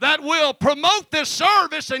that will promote this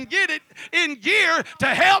service and get it in gear to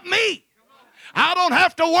help me. I don't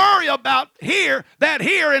have to worry about here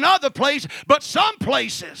in other places, but some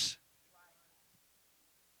places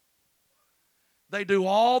they do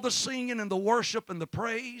all the singing and the worship and the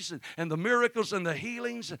praise and the miracles and the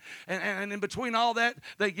healings. And in between all that,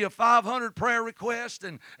 they give 500 prayer requests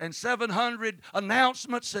and 700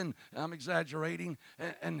 announcements. And I'm exaggerating.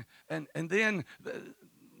 And then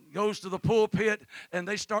goes to the pulpit and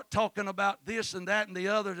they start talking about this and that and the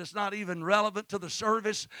other that's not even relevant to the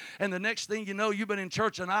service. And the next thing you know, you've been in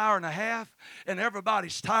church an hour and a half and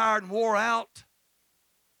everybody's tired and wore out.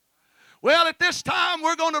 Well, at this time,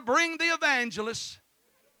 we're going to bring the evangelist.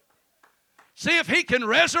 See if he can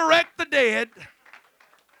resurrect the dead.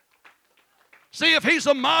 See if he's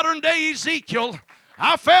a modern-day Ezekiel.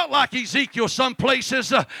 I felt like Ezekiel some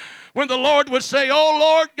places when the Lord would say, oh,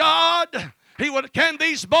 Lord God, can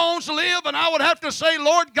these bones live? And I would have to say,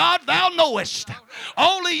 Lord God, thou knowest.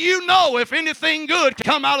 Only you know if anything good can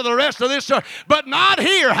come out of the rest of this church. But not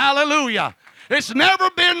here, hallelujah. It's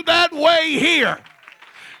never been that way here.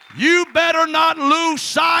 You better not lose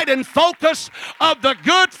sight and focus of the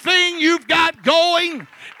good thing you've got going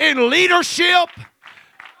in leadership,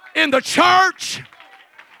 in the church,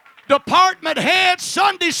 department heads,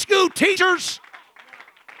 Sunday school teachers.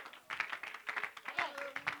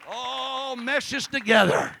 All meshes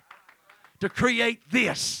together to create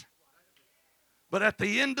this. But at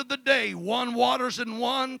the end of the day, one waters and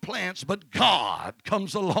one plants, but God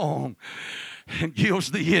comes along and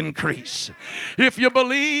gives the increase. If you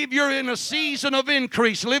believe you're in a season of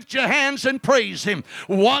increase, lift your hands and praise Him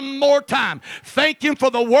one more time. Thank Him for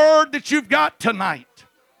the word that you've got tonight.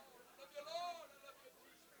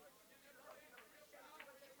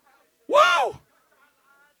 Whoa!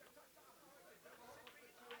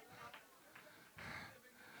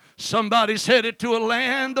 Somebody's headed to a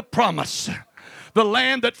land of promise, the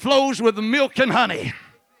land that flows with milk and honey.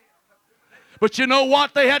 But you know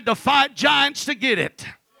what? They had to fight giants to get it.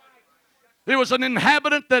 There was an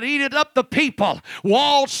inhabitant that eated up the people,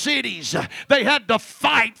 walled cities. They had to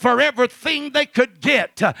fight for everything they could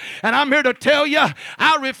get. And I'm here to tell you,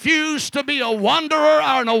 I refuse to be a wanderer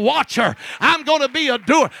or a watcher. I'm going to be a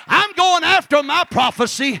doer. I'm going after my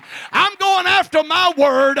prophecy. I'm going after my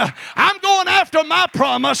word. I'm going after my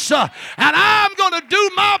promise. And I'm going to do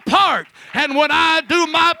my part. And when I do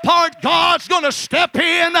my part, God's going to step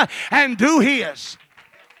in and do His.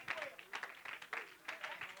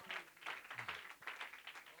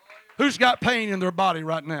 Who's got pain in their body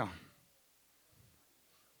right now?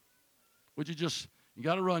 Would you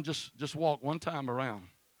got to run, just walk one time around.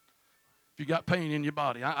 If you got pain in your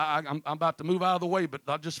body. I'm about to move out of the way, but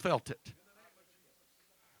I just felt it.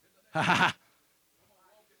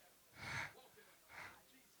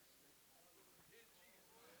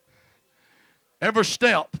 Every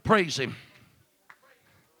step, praise Him.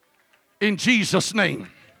 In Jesus' name.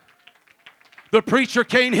 The preacher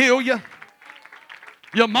can't heal you.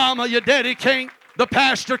 Your mama, your daddy can't. The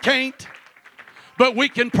pastor can't. But we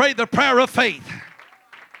can pray the prayer of faith.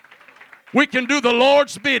 We can do the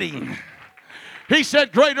Lord's bidding. He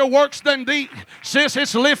said, greater works than these. Sis,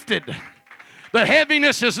 it's lifted. The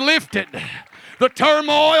heaviness is lifted. The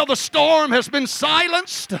turmoil, the storm has been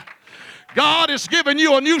silenced. God has given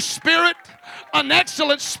you a new spirit, an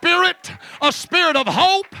excellent spirit, a spirit of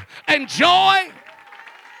hope and joy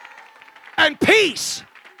and peace.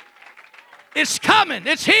 It's coming.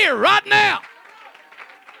 It's here right now.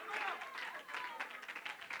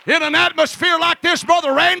 In an atmosphere like this,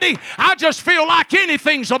 Brother Randy, I just feel like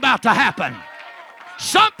anything's about to happen.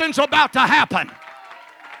 Something's about to happen.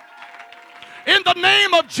 In the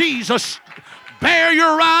name of Jesus, bare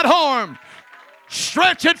your right arm.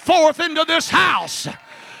 Stretch it forth into this house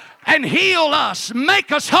and heal us.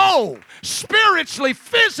 Make us whole. Spiritually,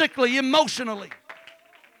 physically, emotionally.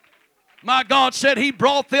 My God said He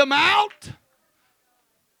brought them out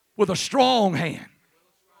with a strong hand.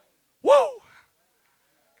 Woo!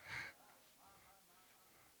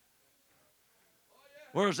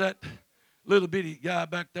 Where's that little bitty guy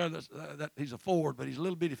back there? He's a Ford, but he's a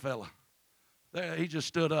little bitty fella. There, he just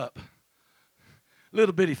stood up.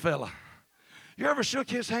 Little bitty fella. You ever shook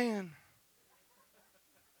his hand?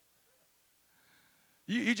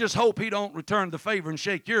 You just hope he don't return the favor and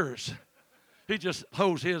shake yours. He just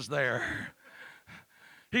holds his there.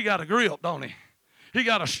 He got a grip, don't he? He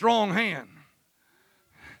got a strong hand.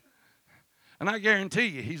 And I guarantee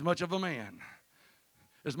you, he's much of a man.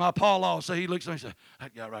 As my Pa Law say, he looks at me and says,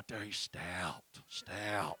 that guy right there, he's stout,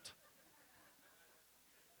 stout.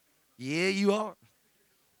 Yeah, you are.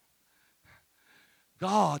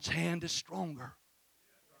 God's hand is stronger.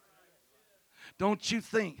 Don't you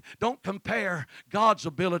think, don't compare God's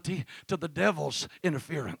ability to the devil's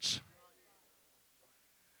interference.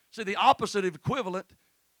 See, the opposite of equivalent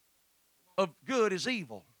of good is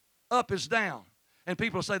evil. Up is down. And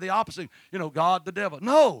people say the opposite, God, the devil.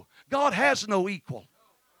 No, God has no equal.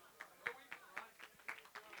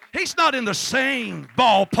 He's not in the same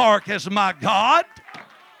ballpark as my God.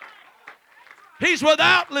 He's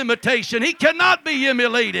without limitation. He cannot be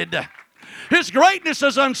emulated. His greatness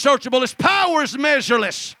is unsearchable. His power is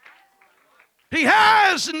measureless. He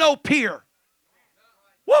has no peer.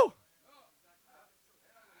 Woo!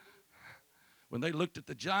 When they looked at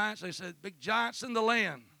the giants, they said, big giants in the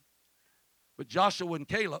land. But Joshua and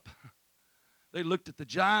Caleb, they looked at the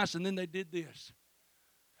giants and then they did this.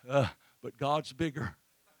 But God's bigger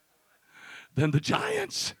than the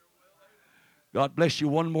giants. God bless you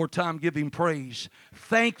one more time. Give Him praise.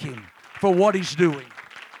 Thank Him for what He's doing.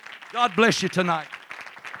 God bless you tonight.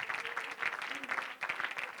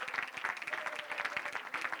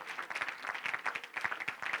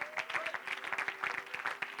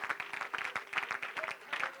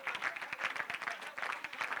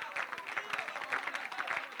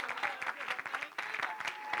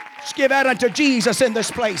 Let's give that unto Jesus in this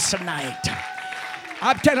place tonight.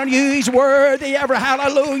 I'm telling you, He's worthy. Ever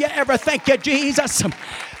hallelujah. Ever thank you, Jesus.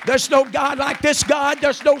 There's no God like this God.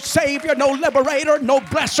 There's no Savior, no liberator, no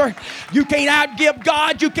blesser. You can't outgive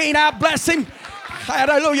God. You can't outbless Him.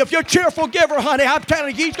 Hallelujah. If you're a cheerful giver, honey, I'm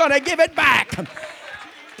telling you, He's going to give it back.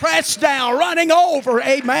 Pressed down, running over.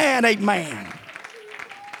 Amen, amen.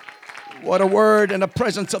 What a word and a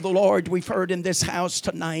presence of the Lord we've heard in this house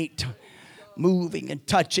tonight. Moving and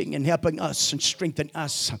touching and helping us and strengthening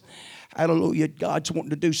us. Hallelujah. God's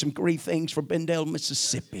wanting to do some great things for Bendel,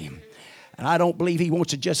 Mississippi. And I don't believe he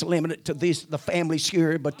wants to just limit it to the families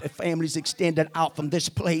here, but the families extended out from this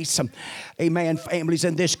place. Amen. Families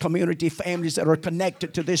in this community, families that are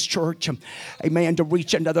connected to this church. Amen. To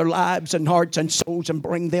reach into their lives and hearts and souls and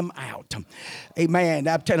bring them out. Amen.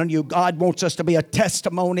 I'm telling you, God wants us to be a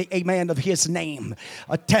testimony, amen, of his name.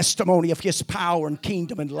 A testimony of his power and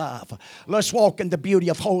kingdom and love. Let's walk in the beauty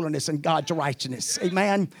of holiness and God's righteousness.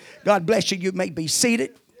 Amen. God bless you. You may be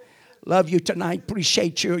seated. Love you tonight.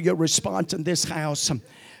 Appreciate your response in this house.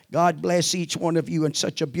 God bless each one of you in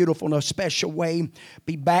such a beautiful and a special way.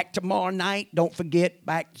 Be back tomorrow night. Don't forget,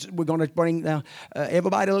 we're going to bring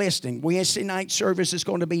everybody listening. Wednesday night service is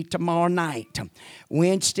going to be tomorrow night.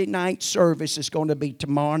 Wednesday night service is going to be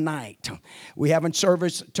tomorrow night. We having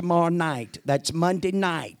service tomorrow night. That's Monday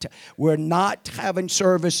night. We're not having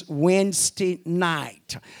service Wednesday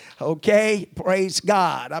night. Okay? Praise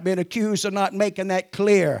God. I've been accused of not making that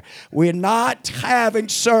clear. We're not having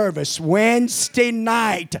service Wednesday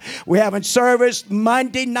night. We're having service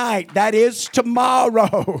Monday night. That is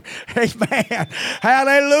tomorrow. Amen.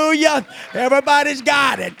 Hallelujah. Everybody's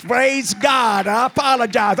got it. Praise God. I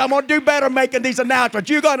apologize. I'm going to do better making these announcements.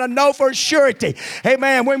 You're going to know for surety.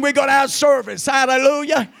 Amen. When we're going to have service.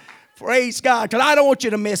 Hallelujah. Praise God. Because I don't want you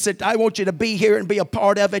to miss it. I want you to be here and be a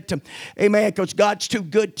part of it. Amen. Because God's too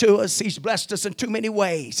good to us. He's blessed us in too many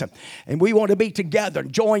ways. And we want to be together,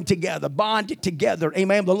 joined together, bonded together.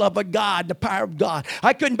 Amen. The love of God, the power of God.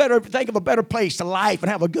 I couldn't think of a better place to life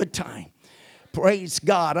and have a good time. Praise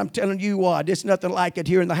God. I'm telling you what, there's nothing like it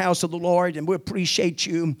here in the house of the Lord, and we appreciate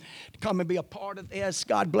you to come and be a part of this.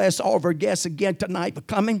 God bless all of our guests again tonight for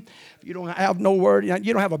coming. If you don't have no word,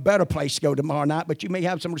 you don't have a better place to go tomorrow night, but you may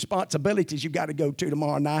have some responsibilities you got to go to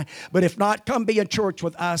tomorrow night. But if not, come be in church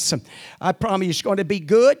with us. I promise you it's going to be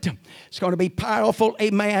good. It's going to be powerful.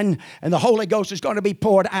 Amen. And the Holy Ghost is going to be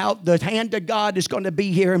poured out. The hand of God is going to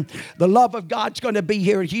be here. The love of God's going to be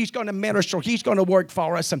here. He's going to minister. He's going to work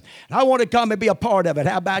for us. And I want to come and be a part of it.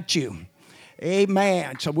 How about you?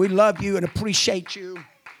 Amen. So we love you and appreciate you.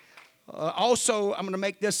 Also, I'm going to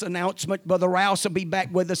make this announcement. Brother Rouse will be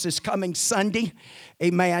back with us this coming Sunday.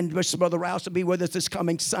 Amen. Brother Rouse will be with us this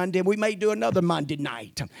coming Sunday. We may do another Monday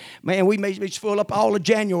night. Man, we may just fill up all of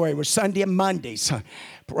January with Sunday and Mondays.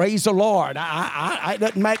 Praise the Lord. It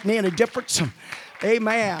doesn't make me any difference.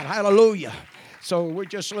 Amen. Hallelujah. So we're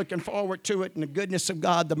just looking forward to it and the goodness of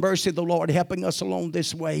God, the mercy of the Lord helping us along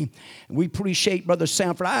this way. And we appreciate Brother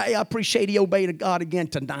Sanford. I appreciate he obeyed God again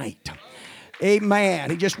tonight. Amen.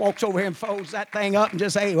 He just walks over here and folds that thing up and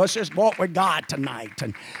just, hey, let's just walk with God tonight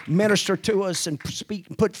and minister to us and speak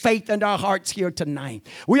and put faith into our hearts here tonight.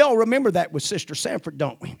 We all remember that with Sister Sanford,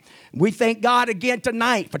 don't we? We thank God again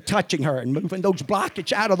tonight for touching her and moving those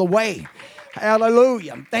blockages out of the way.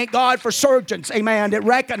 Hallelujah. Thank God for surgeons, amen, that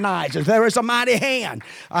recognizes there is a mighty hand.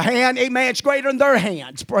 A hand, amen, it's greater than their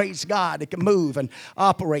hands. Praise God. That can move and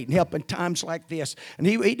operate and help in times like this. And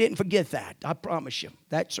he didn't forget that. I promise you.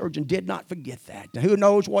 That surgeon did not forget that. Now, who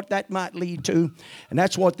knows what that might lead to? And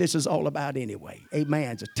that's what this is all about anyway.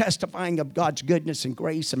 Amen. It's a testifying of God's goodness and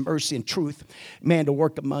grace and mercy and truth, man, to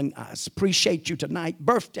work among us. Appreciate you tonight.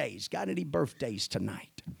 Birthdays. Got any birthdays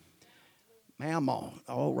tonight? Mama,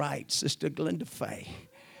 all right. Sister Glenda Faye.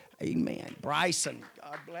 Amen. Bryson,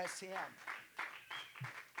 God bless him.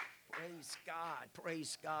 Praise God.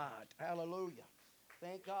 Praise God. Hallelujah.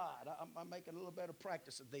 Thank God. I'm making a little better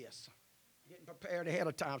practice of this. Getting prepared ahead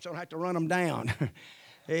of time so I don't have to run them down.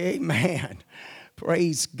 Amen.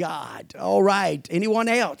 Praise God. All right. Anyone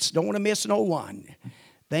else? Don't want to miss no one.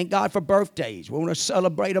 Thank God for birthdays. We want to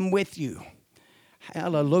celebrate them with you.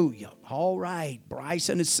 Hallelujah. All right.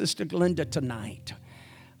 Bryson and Sister Glenda tonight.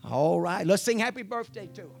 All right. Let's sing happy birthday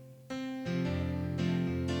to them.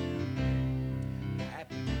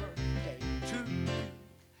 Happy birthday to you.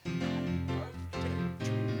 Happy birthday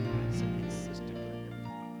to Bryson and Sister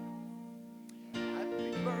Glenda.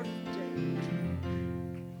 Happy birthday to you.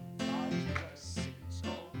 God's blessings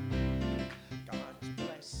on you. God's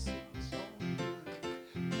blessings on you.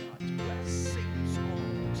 God's blessings on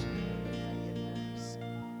you.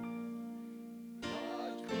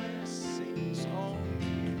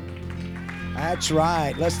 That's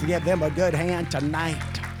right. Let's give them a good hand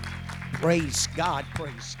tonight. Praise God.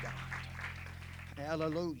 Praise God.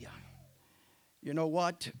 Hallelujah. You know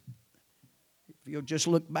what? If you'll just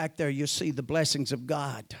look back there, you'll see the blessings of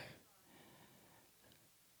God.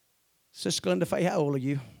 Sister Glenda Faye, how old are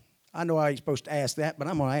you? I know I ain't supposed to ask that, but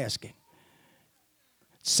I'm going to ask it.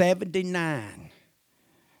 79.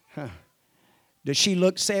 Huh. Does she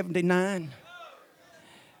look 79?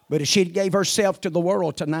 But if she gave herself to the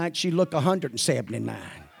world tonight, she'd look 179.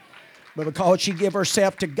 But because she gave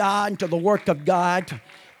herself to God and to the work of God,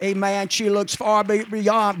 amen, she looks far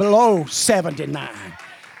below 79.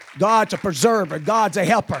 God's a preserver. God's a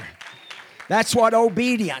helper. That's what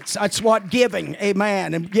obedience, that's what giving,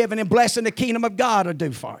 amen, and giving and blessing the kingdom of God will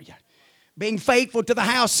do for you. Being faithful to the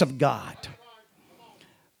house of God.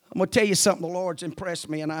 I'm going to tell you something the Lord's impressed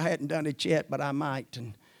me, and I hadn't done it yet, but I might.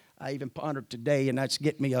 And I even pondered today, and that's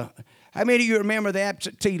get me a... How many of you remember the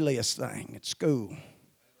absentee list thing at school?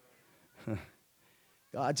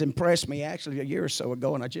 God's impressed me actually a year or so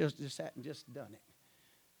ago, and I just hadn't just done it.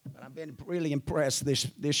 But I've been really impressed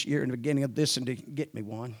this year in the beginning of this and to get me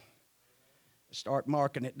one. Start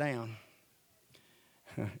marking it down.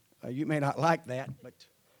 You may not like that, but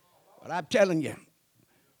I'm telling you,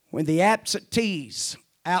 when the absentees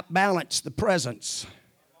outbalance the presence,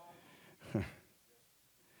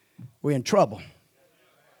 we're in trouble.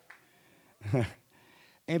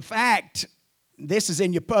 In fact, this is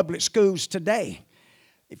in your public schools today.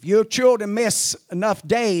 If your children miss enough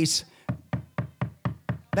days,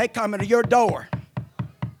 they come into your door.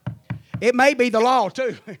 It may be the law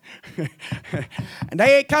too. And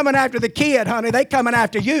they ain't coming after the kid, honey. They coming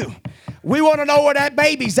after you. We want to know where that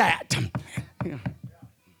baby's at.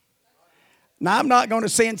 Now, I'm not going to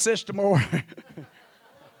send Sister Moore.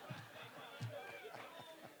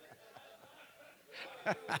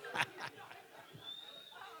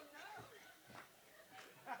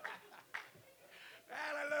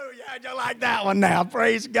 Hallelujah. How'd you like that one now?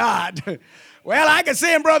 Praise God. Well, I can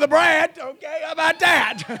send Brother Brad. Okay, how about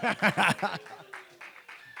that? Woo,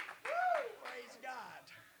 praise God.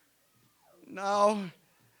 No,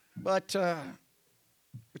 but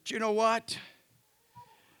you know what?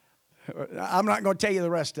 I'm not going to tell you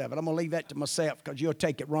the rest of it. I'm going to leave that to myself because you'll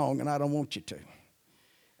take it wrong, and I don't want you to.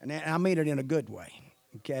 And I mean it in a good way,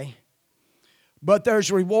 okay? But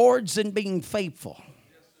there's rewards in being faithful.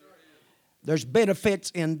 There's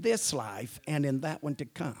benefits in this life and in that one to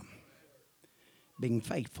come. Being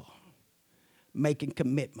faithful, making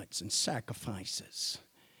commitments and sacrifices,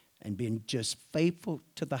 and being just faithful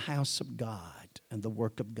to the house of God and the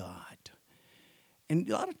work of God. And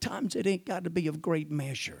a lot of times it ain't got to be of great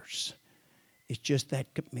measures. It's just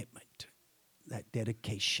that commitment, that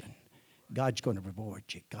dedication. God's going to reward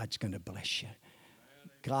you. God's going to bless you.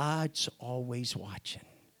 God's always watching.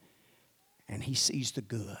 And He sees the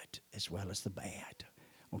good as well as the bad.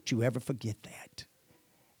 Don't you ever forget that.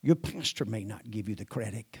 Your pastor may not give you the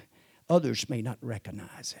credit. Others may not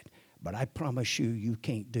recognize it. But I promise you, you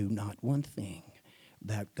can't do not one thing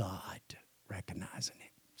without God recognizing it.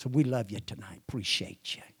 So we love you tonight.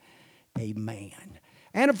 Appreciate you. Amen.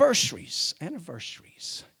 Anniversaries.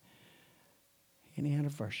 Anniversaries. Any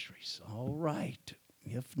anniversaries? All right.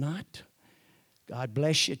 If not, God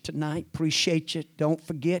bless you tonight. Appreciate you. Don't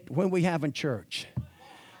forget when we having church.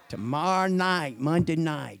 Tomorrow night, Monday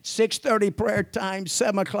night, 6:30 prayer time,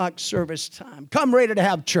 7 o'clock service time. Come ready to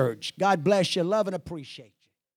have church. God bless you. Love and appreciate you.